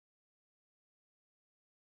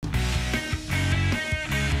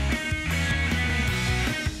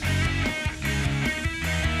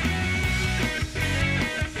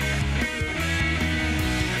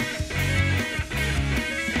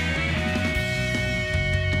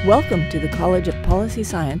Welcome to the College of Policy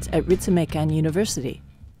Science at Ritsumeikan University.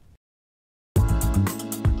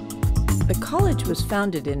 The college was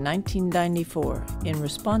founded in 1994 in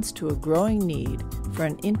response to a growing need for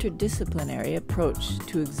an interdisciplinary approach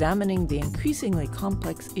to examining the increasingly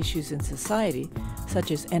complex issues in society, such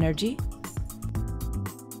as energy,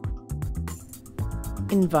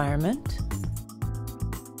 environment,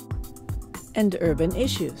 and urban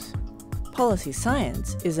issues. Policy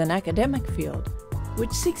science is an academic field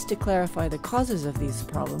which seeks to clarify the causes of these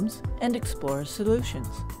problems and explore solutions.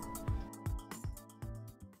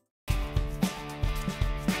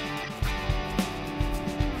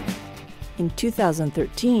 In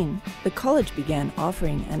 2013, the college began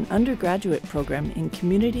offering an undergraduate program in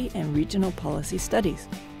Community and Regional Policy Studies,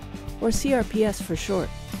 or CRPS for short.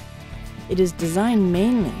 It is designed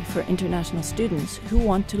mainly for international students who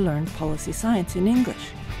want to learn policy science in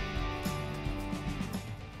English.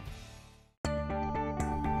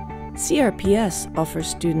 CRPS offers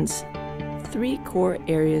students 3 core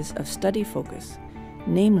areas of study focus,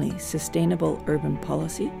 namely sustainable urban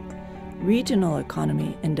policy, regional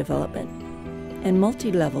economy and development, and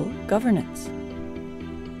multi-level governance.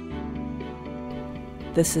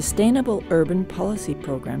 The Sustainable Urban Policy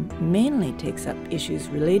Program mainly takes up issues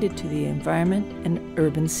related to the environment and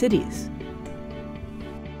urban cities.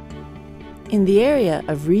 In the area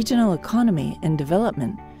of regional economy and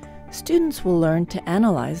development, students will learn to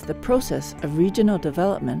analyze the process of regional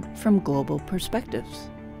development from global perspectives.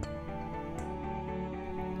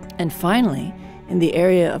 And finally, in the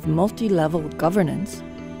area of multi-level governance,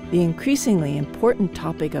 the increasingly important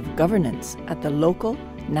topic of governance at the local,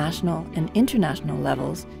 national, and international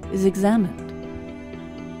levels is examined.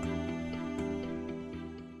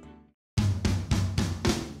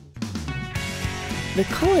 The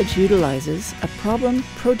college utilizes a problem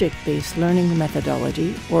project-based learning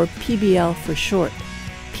methodology, or PBL for short.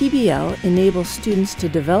 PBL enables students to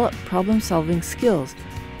develop problem-solving skills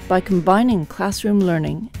by combining classroom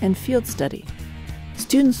learning and field study.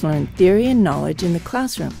 Students learn theory and knowledge in the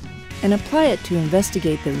classroom and apply it to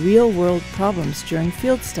investigate the real-world problems during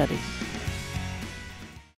field study.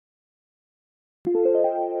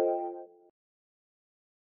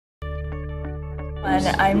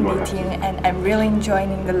 I'm meeting and I'm really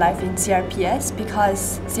enjoying the life in CRPS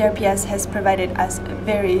because CRPS has provided us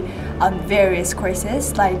various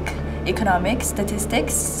courses like economics,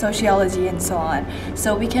 statistics, sociology, and so on.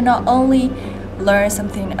 So we can not only learn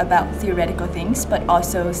something about theoretical things, but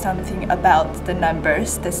also something about the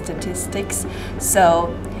numbers, the statistics.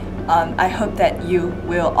 So I hope that you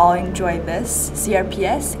will all enjoy this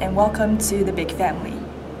CRPS and welcome to the big family.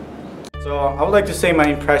 So I would like to say my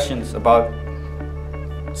impressions about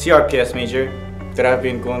CRPS major that I've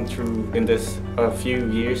been going through in this a few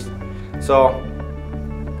years. So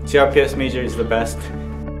CRPS major is the best.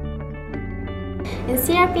 In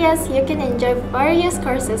CRPS, you can enjoy various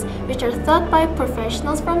courses which are taught by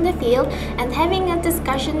professionals from the field and having a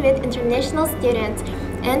discussion with international students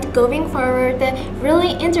and going forward the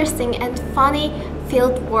really interesting and funny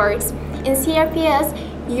field works. In CRPS,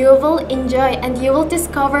 you will enjoy and you will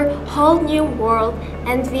discover a whole new world,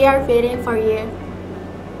 and we are waiting for you.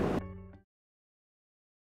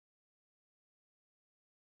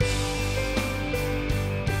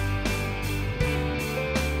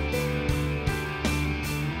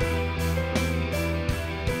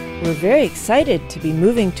 We're very excited to be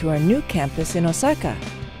moving to our new campus in Osaka.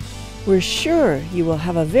 We're sure you will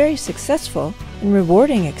have a very successful and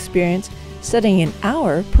rewarding experience studying in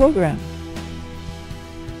our program.